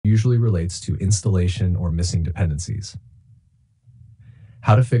usually relates to installation or missing dependencies.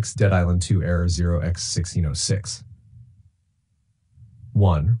 How to fix Dead Island 2 error 0x1606.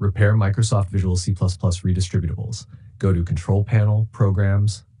 1. Repair Microsoft Visual C++ redistributables. Go to Control Panel,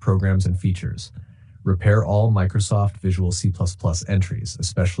 Programs, Programs and Features. Repair all Microsoft Visual C++ entries,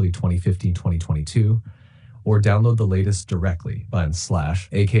 especially 2015-2022, or download the latest directly by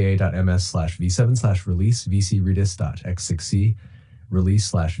 /aka.ms/v7/release vcredis.x6c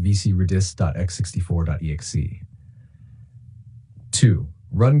release/vcredis.x64.exe. 2.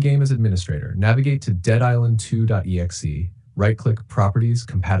 Run game as administrator. Navigate to deadisland2.exe, right-click Properties,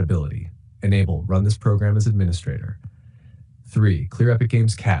 Compatibility. Enable Run this program as administrator. 3. Clear Epic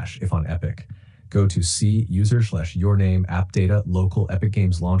Games cache if on Epic. Go to C user/yourname app data local Epic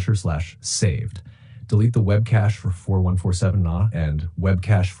Games launcher /saved. Delete the web cache for 4147 and web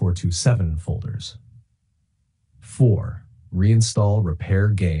cache 427 folders. 4. Reinstall repair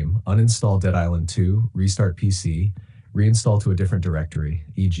game, uninstall Dead Island 2, restart PC, reinstall to a different directory,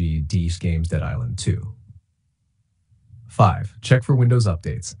 e.g. d-games Dead Island 2. 5. Check for Windows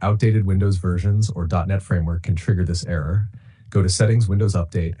updates. Outdated Windows versions or .NET Framework can trigger this error. Go to Settings, Windows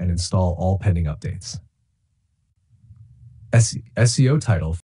Update, and install all pending updates. SEO title.